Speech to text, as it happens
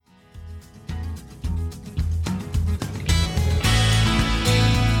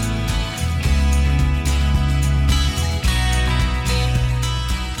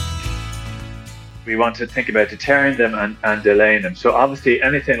we want to think about deterring them and delaying them. So obviously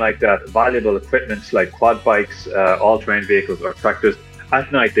anything like that, valuable equipment like quad bikes, all-terrain vehicles or tractors, at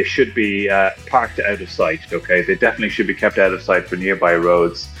night they should be parked out of sight, okay? They definitely should be kept out of sight for nearby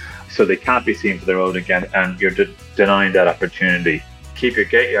roads so they can't be seen for the road again, and you're denying that opportunity. Keep your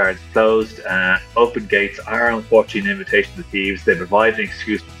gate yards closed. Open gates are unfortunately an invitation to thieves. They provide an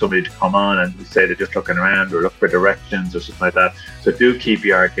excuse for somebody to come on and say they're just looking around or look for directions or something like that. So do keep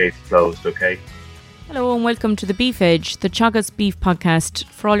yard gates closed, okay? Hello and welcome to the Beef Edge, the Teagasc Beef Podcast,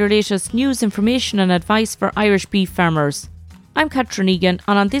 for all your latest news, information and advice for Irish beef farmers. I'm Catherine Egan,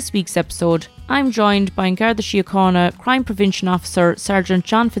 and on this week's episode, I'm joined by Garda Síochána Crime Prevention Officer Sergeant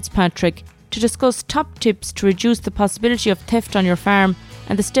John Fitzpatrick to discuss top tips to reduce the possibility of theft on your farm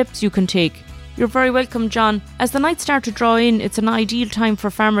and the steps you can take. You're very welcome, John. As the nights start to draw in, it's an ideal time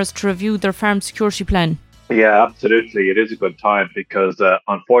for farmers to review their farm security plan. Yeah, absolutely. It is a good time because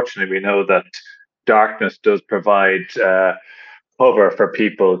unfortunately we know that darkness does provide cover for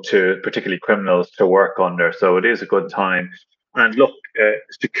people, particularly criminals, to work under. So it is a good time. And look,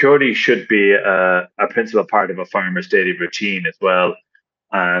 security should be a principal part of a farmer's daily routine as well.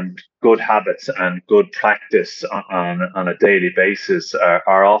 And good habits and good practice on a daily basis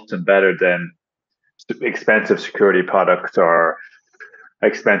are often better than expensive security products or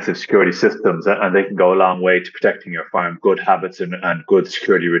expensive security systems. And they can go a long way to protecting your farm. Good habits and good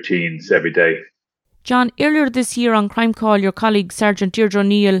security routines every day. John, earlier this year on Crime Call, your colleague Sergeant Deirdre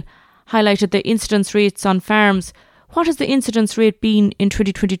O'Neill highlighted the incidence rates on farms. What has the incidence rate been in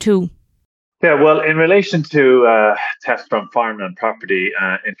 2022? Yeah, well, in relation to theft from farmland property,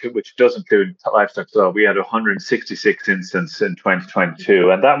 which does include livestock, so we had 166 incidents in 2022,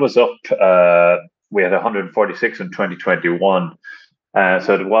 and that was up. We had 146 in 2021,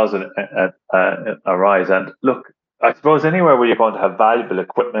 so it was a rise. And look, I suppose anywhere where you're going to have valuable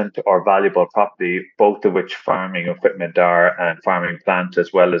equipment or valuable property, both of which farming equipment are and farming plant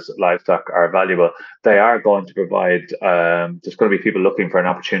as well as livestock are valuable, they are going to provide, there's going to be people looking for an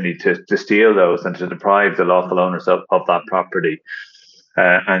opportunity to steal those and to deprive the lawful owners of that property.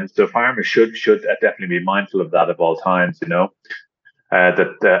 And so farmers should definitely be mindful of that at all times,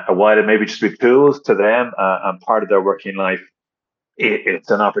 that while it may be just be tools to them and part of their working life, it's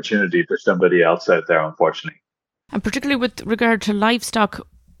an opportunity for somebody else out there, unfortunately. And particularly with regard to livestock,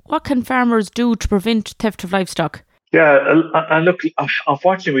 what can farmers do to prevent theft of livestock? Yeah, and look,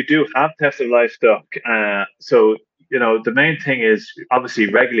 unfortunately, we do have theft of livestock. So, the main thing is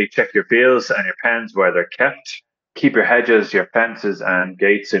obviously regularly check your fields and your pens where they're kept. Keep your hedges, your fences and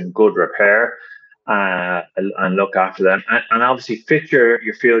gates in good repair and look after them. And obviously fit your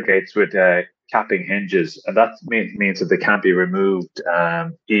field gates with capping hinges. And that means that they can't be removed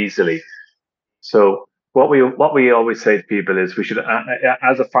easily. So, what we always say to people is we should,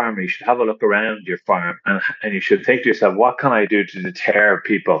 as a farmer, you should have a look around your farm and you should think to yourself, what can I do to deter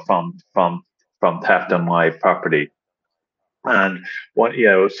people from theft on my property? And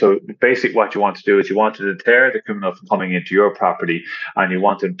so basically what you want to do is you want to deter the criminal from coming into your property, and you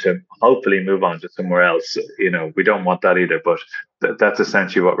want them to hopefully move on to somewhere else. We don't want that either, but that's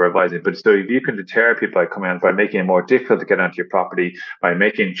essentially what we're advising. But so if you can deter people by coming on, by making it more difficult to get onto your property, by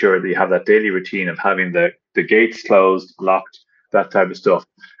making sure that you have that daily routine of having the gates closed, locked, that type of stuff,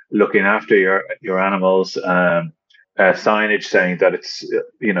 looking after your animals, signage saying that it's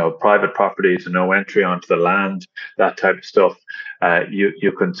private property, so no entry onto the land, that type of stuff,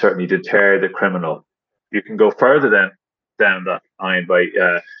 you can certainly deter the criminal. You can go further down that line by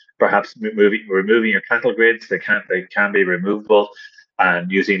perhaps removing your cattle grids. They can be removable,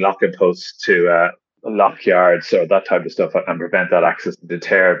 and using locking posts to lock yards or that type of stuff and prevent that access and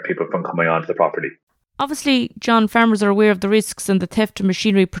deter people from coming onto the property. Obviously, John, farmers are aware of the risks and the theft of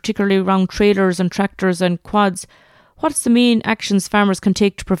machinery, particularly around trailers and tractors and quads. What's the main actions farmers can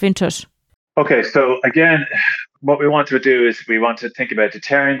take to prevent it? Okay, so again, what we want to do is we want to think about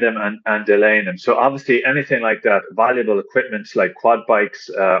deterring them and delaying them. So obviously anything like that, valuable equipment like quad bikes,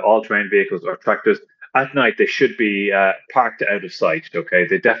 all-terrain vehicles or tractors, at night they should be parked out of sight, okay?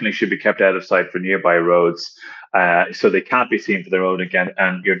 They definitely should be kept out of sight for nearby roads so they can't be seen for the road again,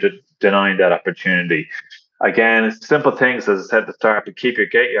 and you're denying that opportunity. Again, it's simple things, as I said at the start, but keep your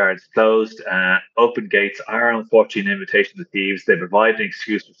gate yards closed. Open gates are unfortunately an invitation to thieves. They provide an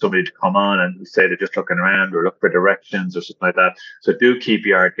excuse for somebody to come on and say they're just looking around or look for directions or something like that. So do keep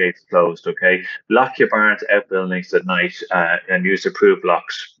yard gates closed, okay? Lock your barns, outbuildings at night and use approved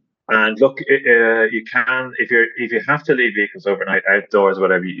locks. And look, you can, if you have to leave vehicles overnight outdoors,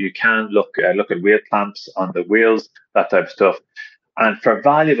 whatever, you can look at wheel clamps on the wheels, that type of stuff. And for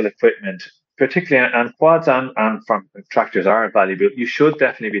valuable equipment, particularly and quads and from tractors are valuable. You should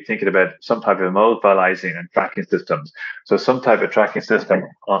definitely be thinking about some type of mobilizing and tracking systems. So some type of tracking system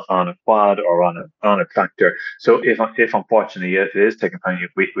on a quad or on a tractor. So if unfortunately it is taken from you,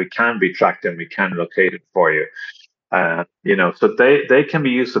 we can be tracked and we can locate it for you. So they can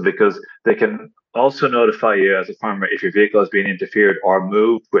be useful because they can also notify you as a farmer if your vehicle is being interfered or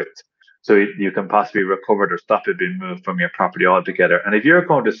moved with. So you can possibly recover it or stop it being moved from your property altogether. And if you're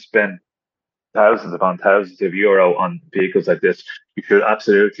going to spend thousands upon thousands of euro on vehicles like this, you should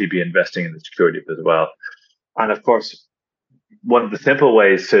absolutely be investing in the security as well. And of course, one of the simple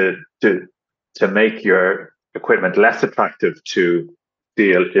ways to make your equipment less attractive to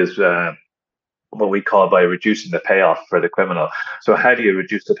steal is what we call by reducing the payoff for the criminal. So how do you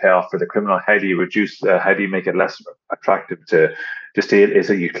reduce the payoff for the criminal? How do you make it less attractive to steal? Is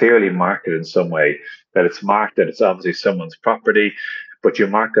that you clearly mark it in some way, that it's marked that it's obviously someone's property, but you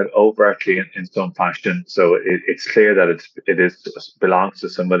mark it overtly in some fashion, so it's clear that it belongs to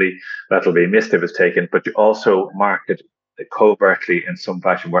somebody. That'll be missed if it's taken, but you also mark it covertly in some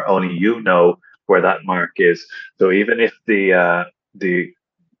fashion where only you know where that mark is. So even if the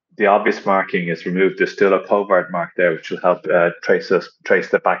obvious marking is removed, there's still a covert mark there, which will help trace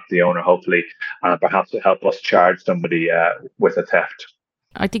it back to the owner, hopefully, and perhaps help us charge somebody with a theft.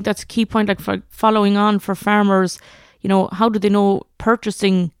 I think that's a key point, like for following on for farmers. How do they know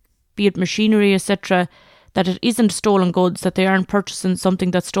purchasing, be it machinery, etc., that it isn't stolen goods, that they aren't purchasing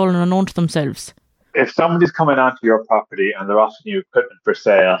something that's stolen unknown to themselves? If somebody's coming onto your property and they're offering you equipment for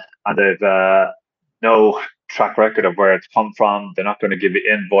sale and they've no track record of where it's come from, they're not going to give you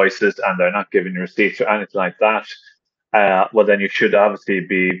invoices and they're not giving you receipts or anything like that, well, then you should obviously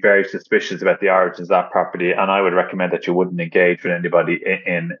be very suspicious about the origins of that property. And I would recommend that you wouldn't engage with anybody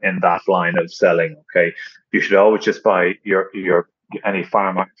in that line of selling. Okay, you should always just buy your any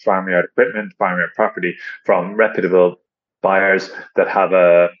farmyard equipment, farmyard property from reputable buyers that have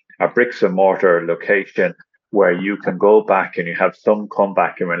a bricks and mortar location where you can go back and you have some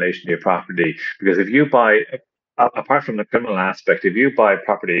comeback in relation to your property. Because if you buy, apart from the criminal aspect, if you buy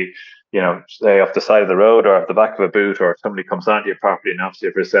property, say off the side of the road or off the back of a boot, or somebody comes onto your property and offers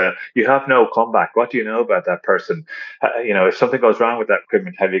you for sale, you have no comeback. What do you know about that person? If something goes wrong with that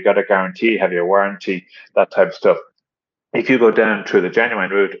equipment, have you got a guarantee? Have you a warranty? That type of stuff. If you go down through the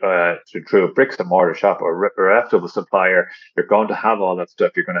genuine route, through a bricks and mortar shop or a reputable supplier, you're going to have all that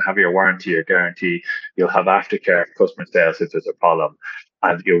stuff. You're going to have your warranty, your guarantee. You'll have aftercare, customer sales if there's a problem,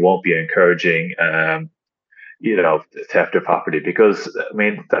 and you won't be encouraging, theft of property, because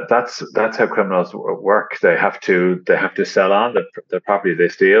that's how criminals work. They have to sell on the property they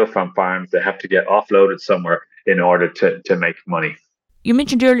steal from farms. They have to get offloaded somewhere in order to make money. You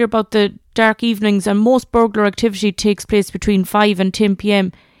mentioned earlier about the dark evenings, and most burglar activity takes place between 5 and 10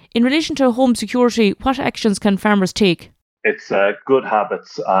 p.m. In relation to home security, what actions can farmers take? It's good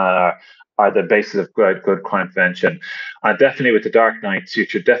habits are the basis of good crime prevention. And definitely with the dark nights, you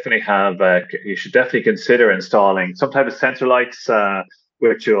should definitely consider installing some type of sensor lights,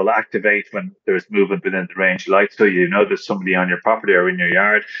 which will activate when there's movement within the range of light, so you know there's somebody on your property or in your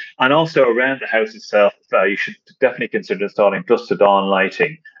yard. And also around the house itself, you should definitely consider installing dusk to dawn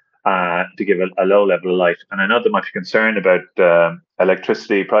lighting to give a low level of light. And I know they might be concerned about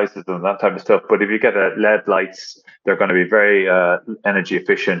electricity prices and that type of stuff, but if you get LED lights, they're going to be very energy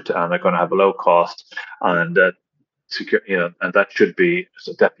efficient and they're going to have a low cost, and secure, and that should be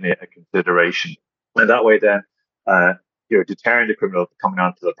definitely a consideration. And that way, then you're deterring the criminal coming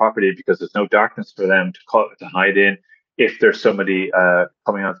onto the property, because there's no darkness for them to hide in. If there's somebody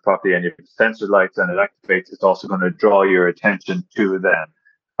coming onto the property and you have sensor lights and it activates, it's also going to draw your attention to them.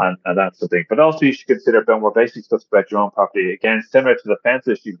 And that's the thing. But also you should consider more basic stuff about your own property. Again, similar to the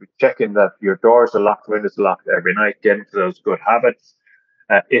fences, you should be checking that your doors are locked, windows are locked every night, getting to those good habits.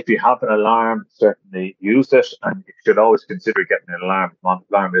 If you have an alarm, certainly use it, and you should always consider getting an alarm.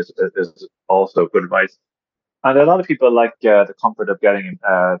 Alarm is also good advice. And a lot of people like the comfort of getting,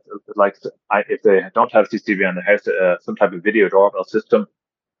 if they don't have CCTV on the house, some type of video doorbell system.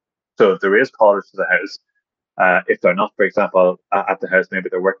 So if there is callers to the house, if they're not, for example, at the house, maybe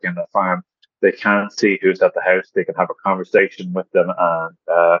they're working on the farm, they can see who's at the house. They can have a conversation with them and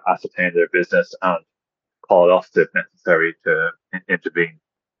ascertain their business and call us if necessary to intervene.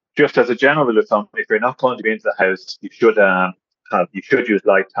 Just as a general rule of thumb, if you're not going to be into the house, you should use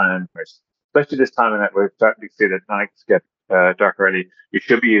light timers. Especially this time of night, we're starting to see that nights get dark early. You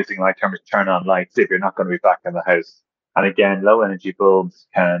should be using light timers to turn on lights if you're not going to be back in the house. And again, low energy bulbs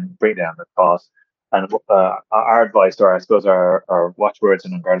can bring down the cost. And our advice, or I suppose our watchwords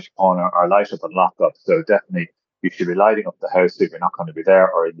in Garda Síochána, are light up and lock up. So definitely you should be lighting up the house if you're not going to be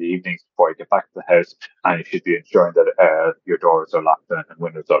there, or in the evenings before you get back to the house, and you should be ensuring that your doors are locked and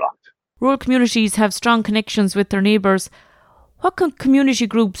windows are locked. Rural communities have strong connections with their neighbours. What can community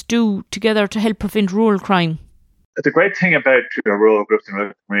groups do together to help prevent rural crime? The great thing about rural groups and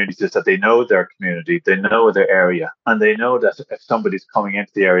rural communities is that they know their community, they know their area, and they know that if somebody's coming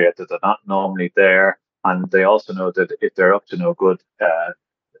into the area that they're not normally there, and they also know that if they're up to no good,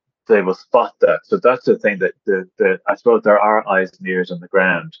 they will spot that. So that's the thing that I suppose there are eyes and ears on the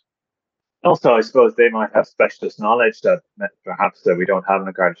ground. Also, I suppose they might have specialist knowledge that perhaps that we don't have in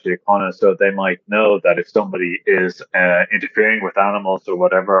the Garda Síochána, so they might know that if somebody is interfering with animals or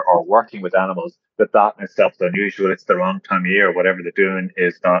whatever, or working with animals, that in itself is unusual. It's the wrong time of year. Whatever they're doing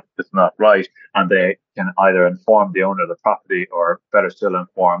is not right, and they can either inform the owner of the property, or better still,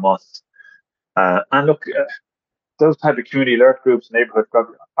 inform us. And look, those type of community alert groups, neighbourhood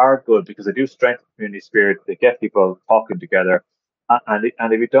groups are good because they do strengthen community spirit. They get people talking together. And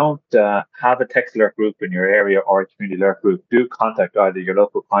if you don't have a text alert group in your area or a community alert group, do contact either your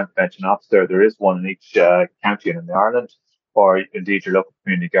local crime prevention officer. There is one in each county in Ireland, or indeed your local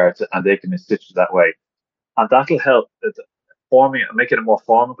community guards, and they can assist you that way. And that'll help making a more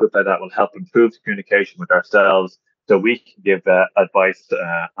formal group like that will help improve the communication with ourselves, so we can give advice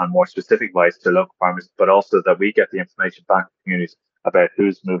and more specific advice to local farmers, but also that we get the information back to communities about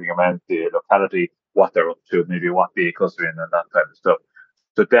who's moving around the locality, what they're up to, maybe what vehicles are in, and that type of stuff.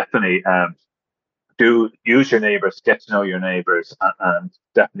 So definitely do use your neighbours, get to know your neighbours, and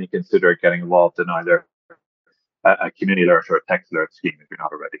definitely consider getting involved in either a community alert or a text alert scheme if you're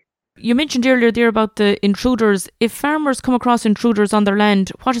not already. You mentioned earlier there about the intruders. If farmers come across intruders on their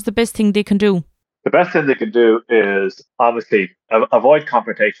land, what is the best thing they can do? The best thing they can do is obviously avoid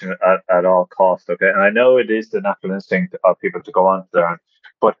confrontation at all costs. Okay, and I know it is the natural instinct of people to go on to their own,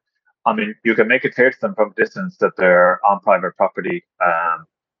 but I mean, you can make it clear to them from a distance that they're on private property,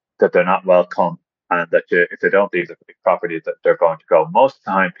 that they're not welcome, and that if they don't leave the property, that they're going to go. Most of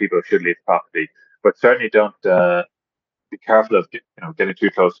the time, people should leave the property, but certainly don't be careful of getting too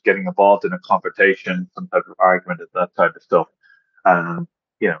close, getting involved in a confrontation, some type of argument, and that type of stuff.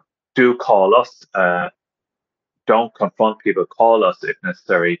 Do call us. Don't confront people. Call us if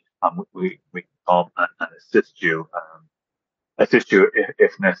necessary, and we can come and assist you.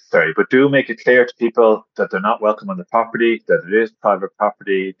 If necessary, but do make it clear to people that they're not welcome on the property, that it is private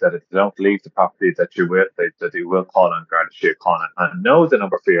property, that if they don't leave the property, that you will call on Garda Síochána, and know the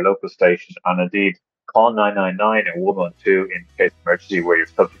number for your local station, and indeed call 999 and 112 in case of emergency where you're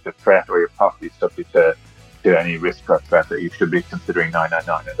subject to threat or your property is subject to any risk or threat, that you should be considering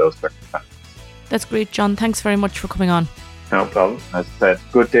 999 in those circumstances. That's great, John. Thanks very much for coming on. No problem. As I said,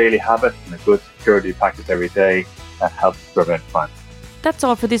 good daily habit and a good security practice every day that helps prevent crime. That's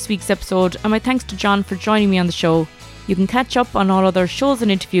all for this week's episode, and my thanks to John for joining me on the show. You can catch up on all other shows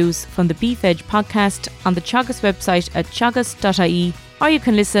and interviews from the Beef Edge podcast on the Teagasc website at teagasc.ie, or you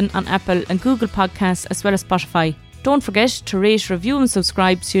can listen on Apple and Google Podcasts as well as Spotify. Don't forget to rate, review and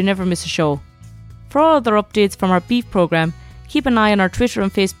subscribe so you never miss a show. For all other updates from our beef programme, keep an eye on our Twitter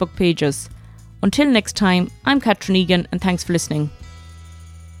and Facebook pages. Until next time, I'm Catherine Egan, and thanks for listening.